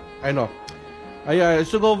over there. I know. I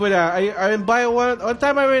used to go over there. I buy one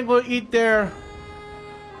time. I went to go eat their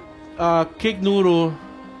cake noodle.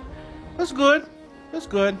 That's good.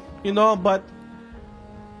 You know, but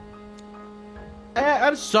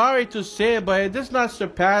I'm sorry to say, but it does not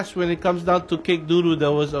surpass when it comes down to cake noodle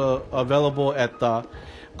that was available at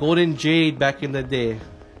Golden Jade back in the day.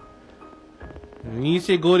 When you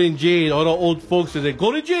say Golden Jade, all the old folks say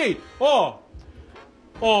Golden Jade. Oh,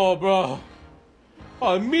 bro.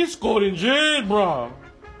 I miss Golden Jade, bro.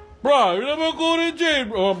 Bro, you never Golden Jade,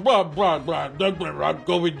 bro. That's where I'm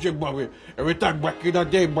going, Jade, bro. Every time back in the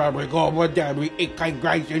day, bro, we go over there, we eat kind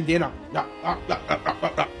rice and dinner.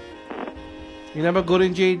 You never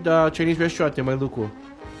Golden Jade Chinese restaurant in Maluku?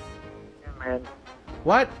 Yeah, man.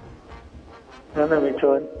 What? No, which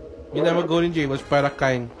one? You never Golden Jade was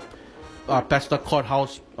Parakaing. Past the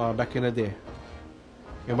courthouse back in the day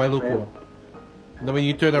in Wailuku. And then when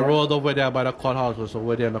you turn the road over there by the courthouse was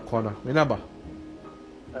over there in the corner. Remember?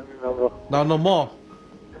 I remember. Now no more.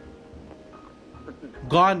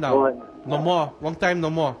 Gone now. Gone. No more. Long time no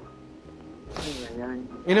more.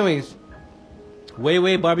 Anyways,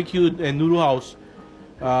 Way Barbecue and Noodle House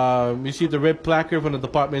received the red placard from the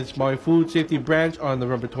department's Maui Food Safety Branch on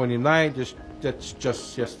November 29th. That's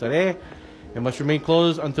just yesterday. It must remain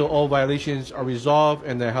closed until all violations are resolved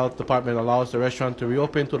and the health department allows the restaurant to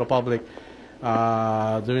reopen to the public.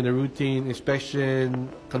 During the routine inspection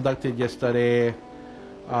conducted yesterday,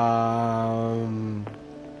 the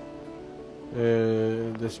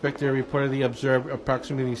inspector reportedly observed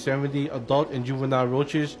approximately 70 adult and juvenile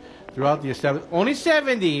roaches throughout the establishment. Only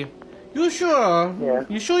 70? You sure? Yeah.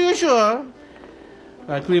 You sure?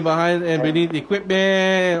 Clean behind and beneath the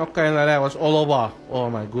equipment, okay, like that was all over. Oh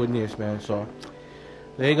my goodness, man. So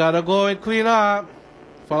they gotta go and clean up.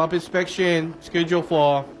 Follow-up inspection scheduled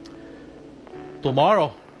for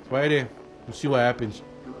tomorrow, Friday. We'll see what happens.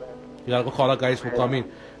 You gotta go call the guys who come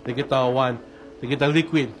in. They get the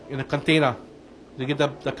liquid in a container. They get the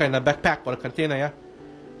kind of backpack or a container, yeah?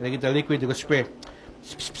 And they get the liquid, they go spray.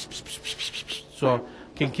 So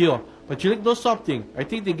can kill. But you know something? I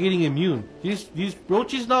think they're getting immune. These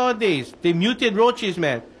roaches nowadays, they muted roaches,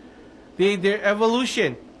 man. Their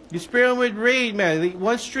evolution. You spray them with raid, man.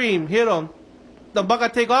 One stream, hit them. The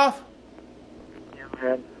bugger take off. Yeah,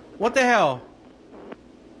 man. What the hell?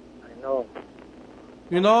 I know.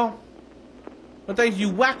 You know? Sometimes you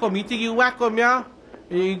whack them. You think you whack them, yeah?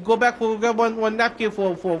 And you go back for grab one napkin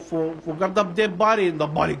for grab the dead body, and the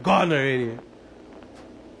body gone already.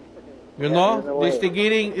 You know, they're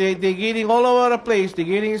getting all over the place. They're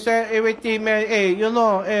getting inside everything, man. Hey, you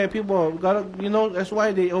know, people gotta, you know, that's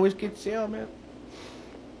why they always get sale, man.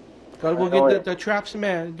 Gotta go get the traps,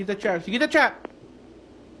 man. Get the traps. You get the trap.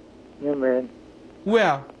 Yeah, man.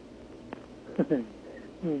 Where?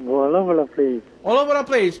 All over the place. All over the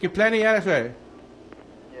place. Get plenty, yeah, that's right.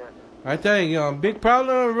 Yeah. I tell you, big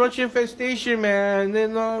problem with roach infestation, man. You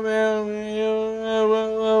know, man.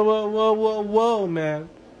 Whoa, man.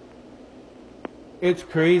 It's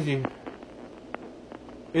crazy.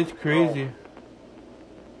 It's crazy.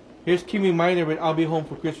 Here's Kimi Minor with I'll Be Home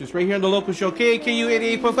for Christmas. Right here on the local show, KAKU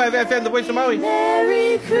 88.5 FM, the voice of Maui.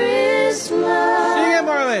 Merry Christmas. Sing it,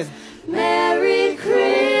 Marlon. Merry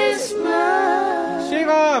Christmas. Sing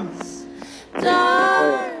on.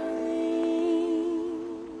 Darling.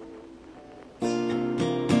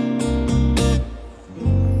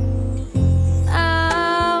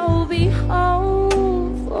 I'll be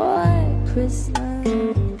home for Christmas.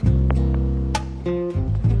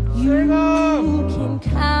 You can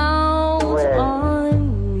count on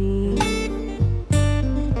me.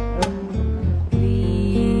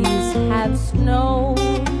 snow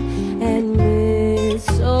and mistletoe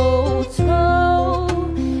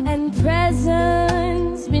and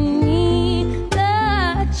presents beneath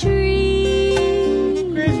the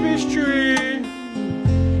tree. Christmas tree.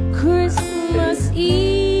 Christmas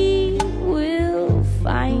Eve will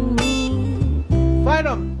find me. Find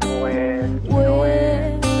 'em. Where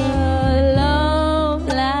the love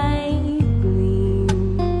light gleams.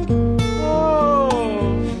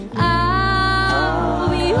 I'll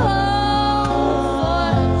be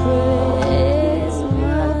home for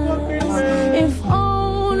Christmas, if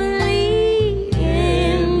only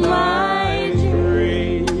in my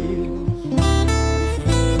dreams.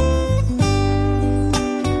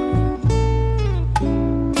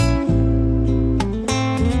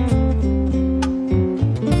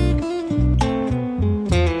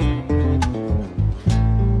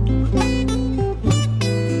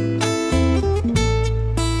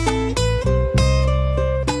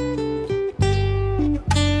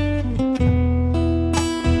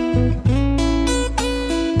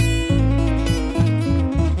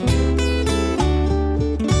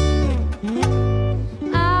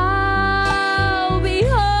 I'll be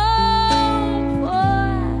home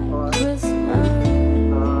for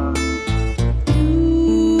Christmas.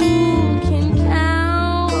 You can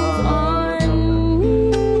count on me.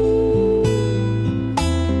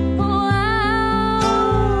 Oh,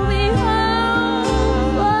 I'll be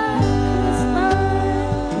home for Christmas,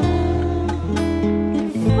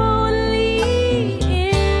 if only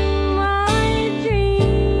in my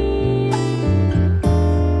dreams.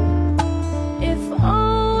 If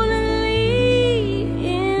only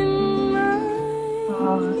in my dreams.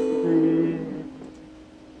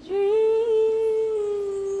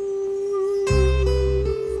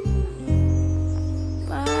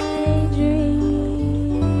 My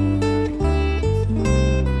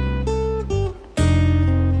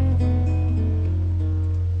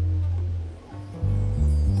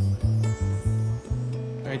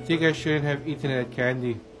I think I shouldn't have eaten that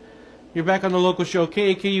candy. You're back on the local show,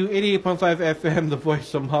 KAKU 88.5 FM, the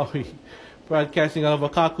voice of Maui. Broadcasting out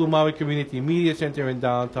of Akaku Maui Community Media Center in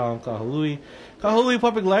downtown Kahului. Kahului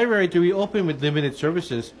Public Library to reopen with limited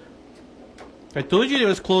services. I told you they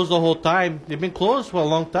was closed the whole time. They've been closed for a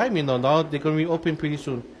long time, you know. Now they're going to reopen pretty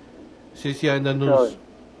soon. Says here in the news. No.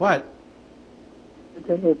 What? It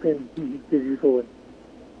can open before.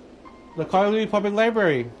 The Kahului Public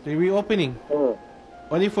Library. They're reopening. Oh.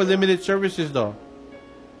 Only for limited services, though.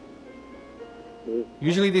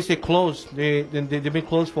 Usually they say closed. They've been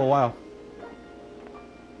closed for a while.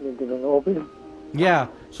 They didn't open. Yeah.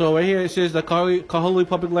 So right here it says the Kahului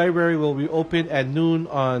Public Library will be open at noon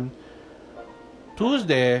on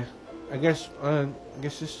Tuesday. I guess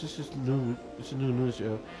this is new. It's new news.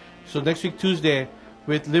 So next week Tuesday,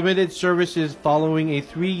 with limited services following a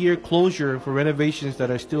 3-year closure for renovations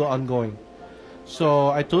that are still ongoing. So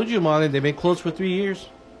I told you, Marlon, they've been closed for 3 years.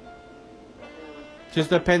 Since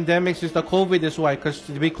the pandemic, since the COVID, that's why, because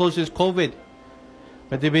they've been closed since COVID.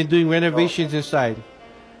 But they've been doing renovations inside.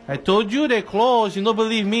 I told you they closed. You don't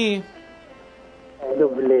believe me. I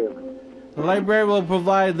don't believe. The library will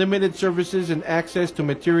provide limited services and access to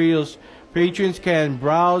materials. Patrons can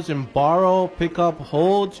browse and borrow, pick up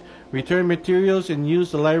holds, return materials, and use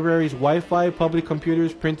the library's Wi-Fi, public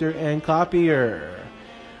computers, printer, and copier.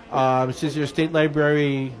 Since your state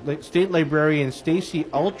librarian Stacy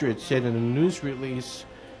Aldrich said in a news release,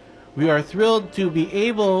 we are thrilled to be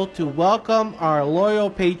able to welcome our loyal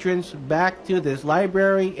patrons back to this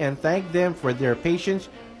library and thank them for their patience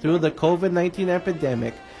through the COVID-19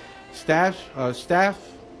 epidemic, state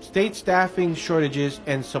staffing shortages,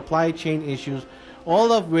 and supply chain issues,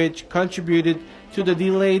 all of which contributed to the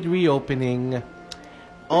delayed reopening.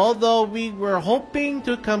 Although we were hoping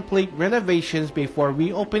to complete renovations before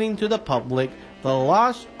reopening to the public, the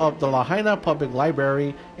loss of the Lahaina Public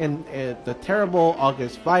Library and the terrible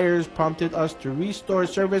August fires prompted us to restore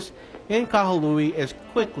service in Kahului as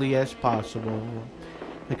quickly as possible.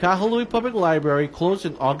 The Kahului Public Library closed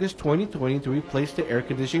in August 2020 to replace the air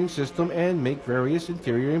conditioning system and make various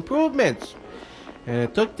interior improvements. And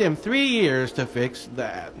it took them 3 years to fix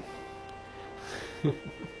that.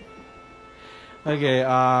 Okay,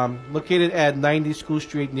 located at 90 School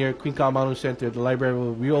Street near Queen Kaumanu Center, the library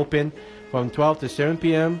will reopen from 12 to 7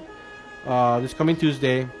 p.m. This coming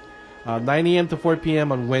Tuesday, 9 a.m. to 4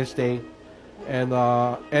 p.m. on Wednesday and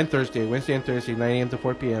Thursday. Wednesday and Thursday, 9 a.m. to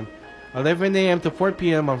 4 p.m. 11 a.m. to 4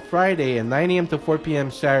 p.m. on Friday and 9 a.m. to 4 p.m.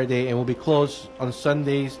 Saturday, and will be closed on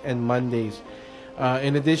Sundays and Mondays.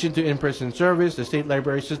 In addition to in-person service, the State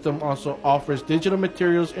Library System also offers digital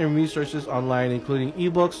materials and resources online, including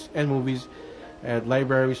ebooks and movies, at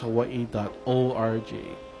librarieshawaii.org.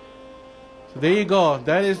 So there you go.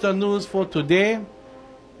 That is the news for today.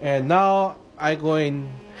 And now I go and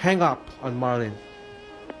hang up on Marlon.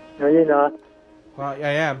 No, you're not. Well,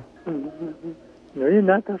 I am. No, you're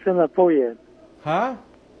not. That's not full yet. Huh?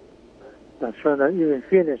 That's not even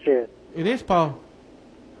finished yet. It is, Paul.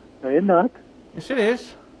 No, you're not. Yes, it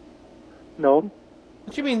is. No,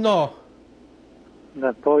 What you mean, no?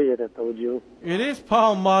 not full yet, I told you. It is,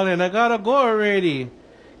 Paul Marlon. I gotta go already.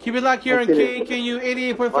 Keep it locked here on Okay. KKU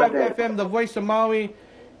 88.5 FM, the voice of Maui.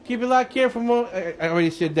 Keep it locked here for more. I already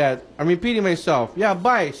said that. I'm repeating myself. Yeah,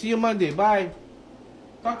 bye. See you Monday. Bye.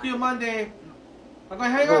 Talk to you Monday. I'm gonna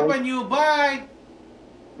hang up on you. Bye.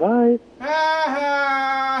 Bye.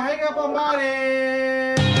 Hang up on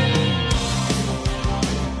Marlon.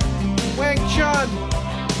 Wang Chun.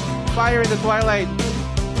 Fire in the twilight.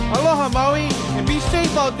 Aloha, Maui, and be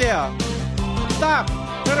safe out there. Stop.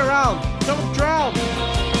 Turn around. Don't drown.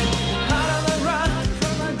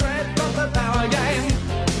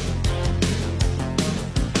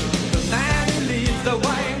 The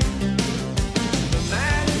way, the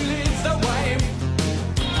man who leads the way,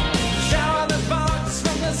 shower the sparks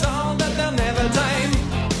from the soul that they'll never tame.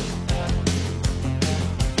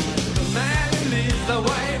 The man who leads the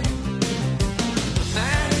way, the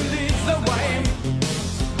man who leads the way.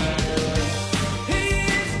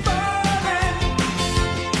 He's burning,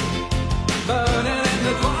 burning in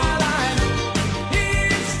the twilight.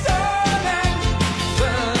 He's turning,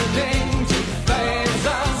 turning to face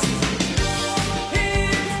us.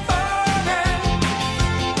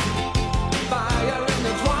 Fire in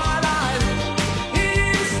the twilight.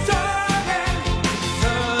 He's turning,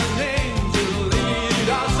 turning to lead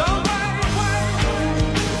us away.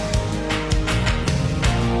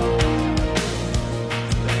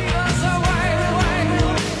 Lead us away.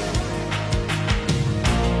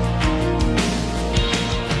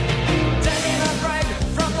 Taking a break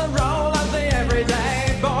from the role of the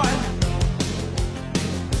everyday boy.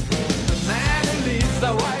 The man who leads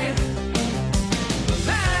the way. The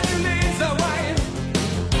man who leads the way.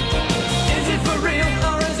 Is it for real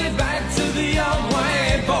or is it back to the old way,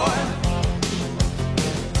 boy?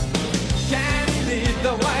 Can he lead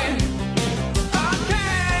the way? Or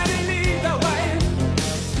can he lead the way?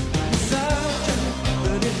 He's searching,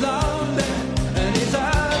 but he's lonely, and he's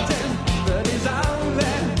hurting, but he's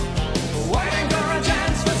only waiting for a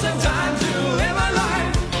chance for some time to live a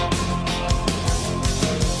life.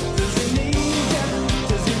 Does he need you?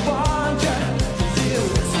 Does he want you? Does he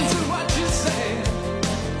listen to what you say?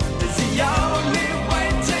 Is he only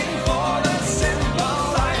waiting for the simple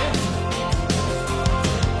life?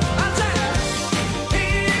 I tell you,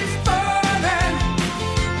 he's burning,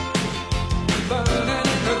 burning in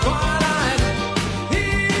the twilight.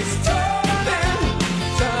 He's turning,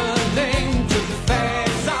 turning to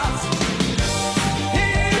face us.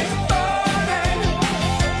 He's burning,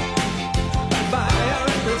 fire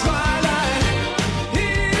in the twilight.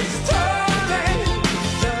 He's turning,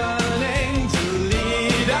 turning to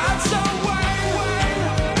lead us away.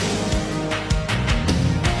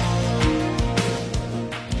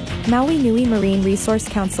 Maui Nui Marine Resource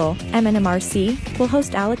Council, MNMRC, will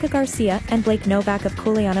host Alika Garcia and Blake Novak of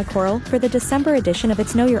Kuleana Coral for the December edition of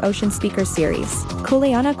its Know Your Ocean Speaker Series.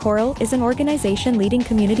 Kuleana Coral is an organization leading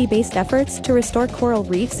community-based efforts to restore coral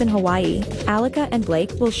reefs in Hawaii. Alika and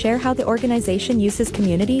Blake will share how the organization uses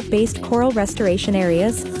community-based coral restoration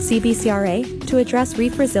areas, CBCRA, to address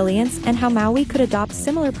reef resilience and how Maui could adopt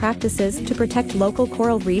similar practices to protect local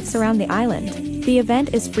coral reefs around the island. The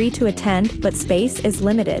event is free to attend, but space is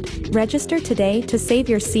limited. Register today to save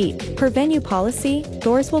your seat. Per venue policy,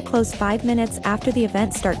 doors will close 5 minutes after the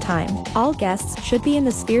event start time. All guests should be in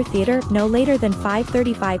the Sphere Theater no later than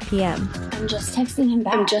 5:35 p.m. I'm just texting him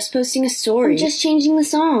back. I'm just posting a story. I'm just changing the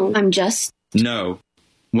song. I'm just... No.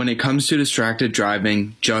 When it comes to distracted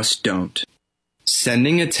driving, just don't.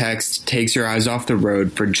 Sending a text takes your eyes off the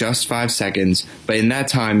road for just 5 seconds, but in that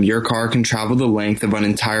time, your car can travel the length of an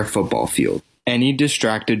entire football field. Any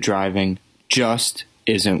distracted driving just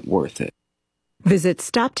isn't worth it. Visit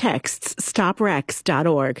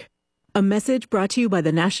StopTextsStopWrecks.org. A message brought to you by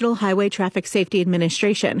the National Highway Traffic Safety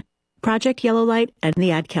Administration, Project Yellow Light, and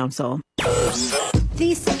the Ad Council.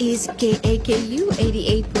 This is KAKU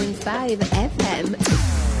 88.5 FM,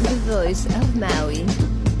 the voice of Maui.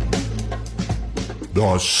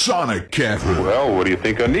 The Sonic Cafe. Well, what do you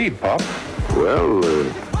think I need, Pop? Well,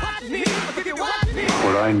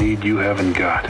 What I need, you haven't got.